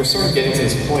 We were sort of getting to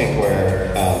this point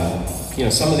where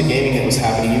some of the gaming that was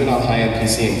happening, even on high-end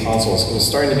PC and consoles, it was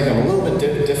starting to become a little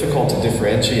bit difficult to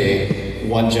differentiate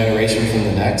one generation from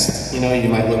the next. You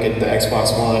might look at the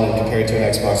Xbox One and compare it to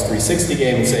an Xbox 360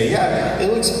 game and say, yeah,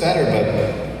 it looks better,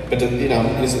 but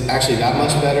is it actually that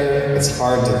much better? It's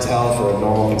hard to tell for a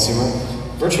normal consumer.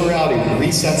 Virtual reality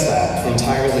resets that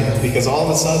entirely, because all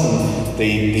of a sudden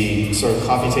the sort of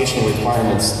computational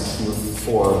requirements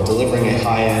for delivering a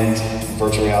high-end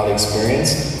virtual reality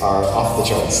experience are off the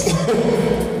charts.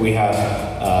 We have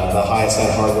the highest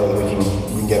end hardware that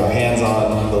we can get our hands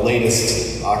on. The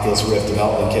latest Oculus Rift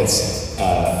development kits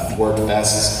work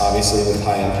best, obviously, with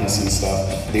high-end PC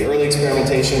stuff. The early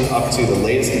experimentation up to the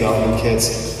latest development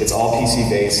kits, it's all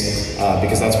PC-based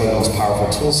because that's where the most powerful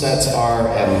tool sets are,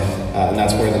 and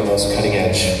that's where the most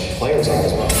cutting-edge players are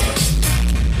as well.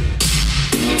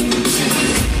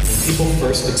 When people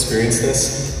first experience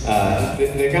this,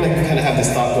 they're going to kind of have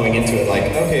this thought going into it, like,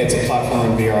 okay, it's a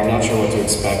platform in VR, I'm not sure what to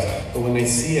expect. But when they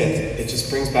see it, it just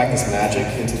brings back this magic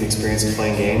into the experience of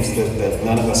playing games that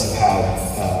none of us have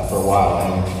had for a while.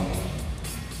 And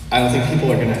I don't think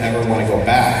people are going to ever want to go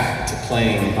back to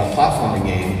playing a platforming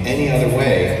game any other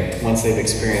way once they've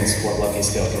experienced what Lucky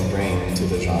Scale can bring to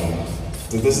the genre.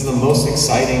 So this is the most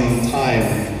exciting time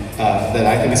that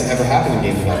I think has ever happened in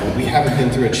game development. We haven't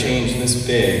been through a change this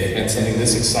big and something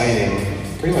this exciting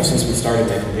pretty much since we started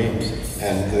making games.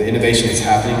 And the innovation that's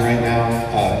happening right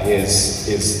now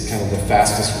is kind of the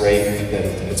fastest rate that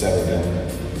it's ever been.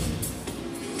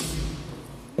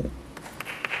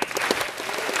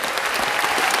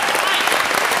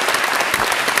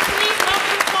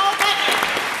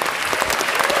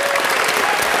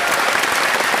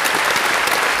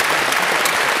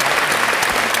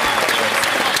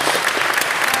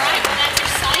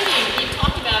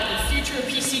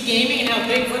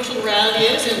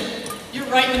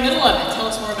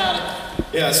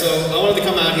 Yeah, so I wanted to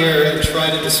come out here and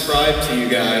try to describe to you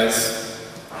guys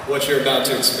what you're about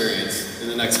to experience in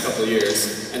the next couple of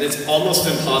years. And it's almost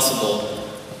impossible.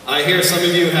 I hear some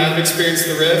of you have experienced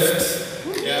the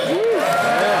Rift. Yeah?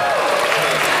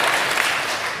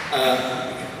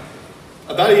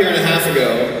 About a year and a half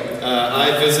ago,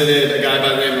 I visited a guy by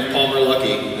the name of Palmer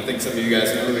Luckey. I think some of you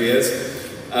guys know who he is.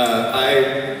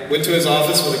 I went to his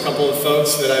office with a couple of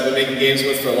folks that I've been making games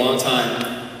with for a long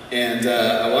time. And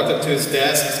I walked up to his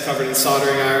desk, it's covered in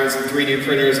soldering irons and 3D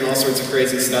printers and all sorts of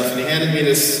crazy stuff, and he handed me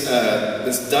this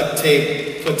duct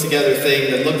tape put together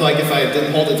thing that looked like if I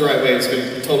didn't hold it the right way, it was going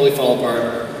to totally fall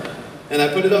apart. And I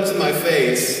put it up to my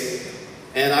face,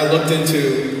 and I looked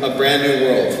into a brand new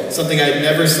world, something I'd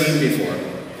never seen before.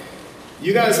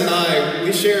 You guys and I,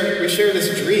 we share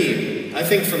this dream, I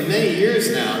think for many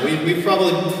years now. We've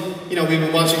probably, we've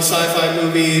been watching sci-fi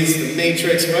movies, The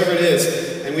Matrix, whatever it is,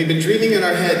 and we've been dreaming in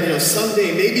our head,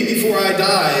 someday, maybe before I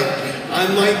die, I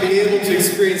might be able to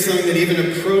experience something that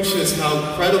even approaches how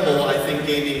incredible I think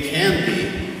gaming can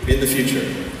be in the future.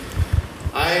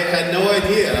 I had no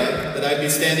idea that I'd be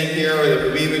standing here or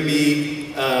that we would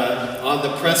be on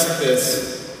the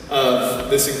precipice of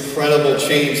this incredible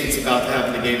change that's about to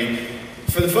happen to gaming.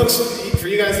 For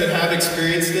you guys that have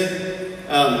experienced it,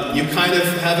 you kind of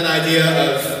have an idea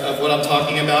of what I'm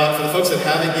talking about. For the folks that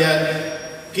haven't yet,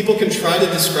 people can try to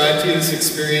describe to you this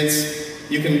experience.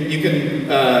 You can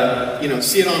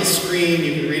see it on a screen,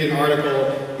 you can read an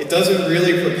article. It doesn't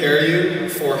really prepare you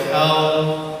for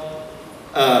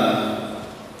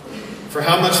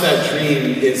how much that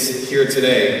dream is here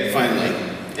today, finally.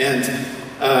 And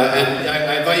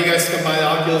I invite you guys to come by the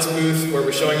Oculus booth where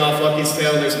we're showing off Lucky's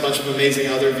Tale, and there's a bunch of amazing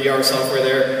other VR software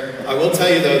there. I will tell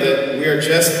you though that we are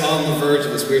just on the verge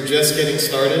of this. We're just getting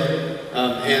started.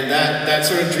 And that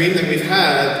sort of dream that we've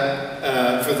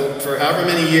had for however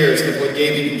many years of what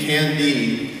gaming can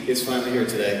be is finally here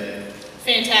today.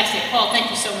 Fantastic. Paul, thank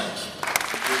you so much.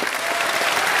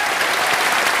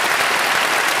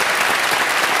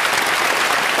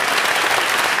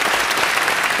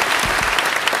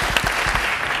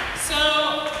 So,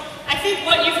 I think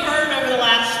what you've heard over the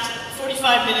last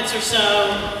 45 minutes or so,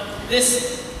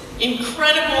 this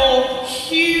incredible,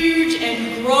 huge,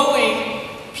 and growing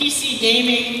PC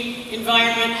gaming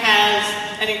environment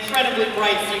has an incredibly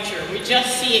bright future. We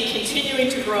just see it continuing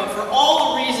to grow for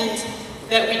all the reasons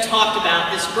that we talked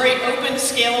about. This great open,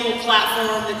 scalable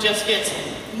platform that just gets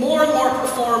more and more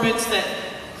performance, that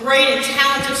great and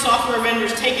talented software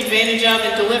vendors take advantage of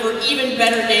and deliver even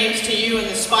better games to you, and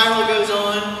the spiral goes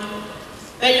on.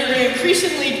 That you're going to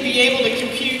increasingly be able to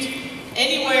compute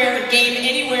anywhere, game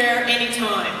anywhere,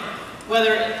 anytime.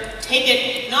 Whether take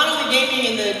it not only gaming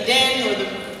in the den or the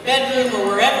bedroom or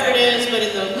wherever it is, but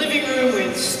in the living room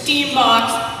with Steambox,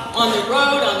 on the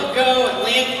road, on the go, at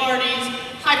LAN parties,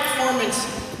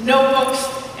 high-performance notebooks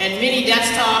and mini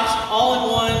desktops,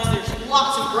 all-in-ones. There's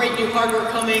lots of great new hardware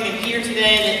coming and here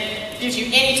today that gives you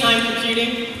anytime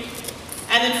computing.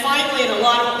 And then finally, and a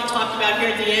lot of what we talked about here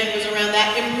at the end was around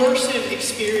that immersive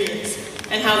experience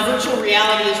and how virtual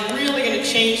reality is really going to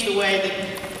change the way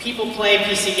that people play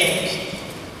PC games.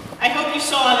 I hope you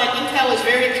saw that Intel is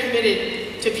very committed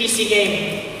to PC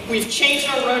gaming. We've changed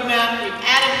our roadmap, we've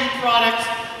added new products,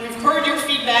 we've heard your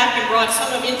feedback and brought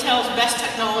some of Intel's best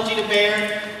technology to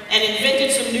bear and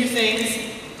invented some new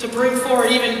things to bring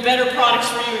forward even better products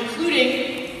for you,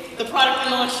 including the product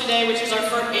we launched today, which is our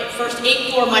first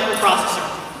 8-core microprocessor.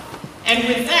 And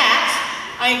with that,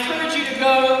 I encourage you to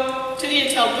go to the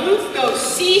Intel booth, go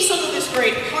see some of this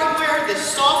great hardware, this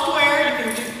software.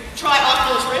 You can try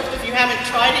Oculus Rift if you haven't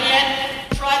tried it yet.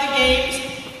 Try the games.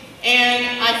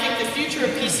 And I think the future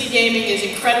of PC gaming is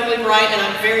incredibly bright, and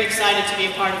I'm very excited to be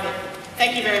a part of it.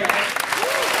 Thank you very much.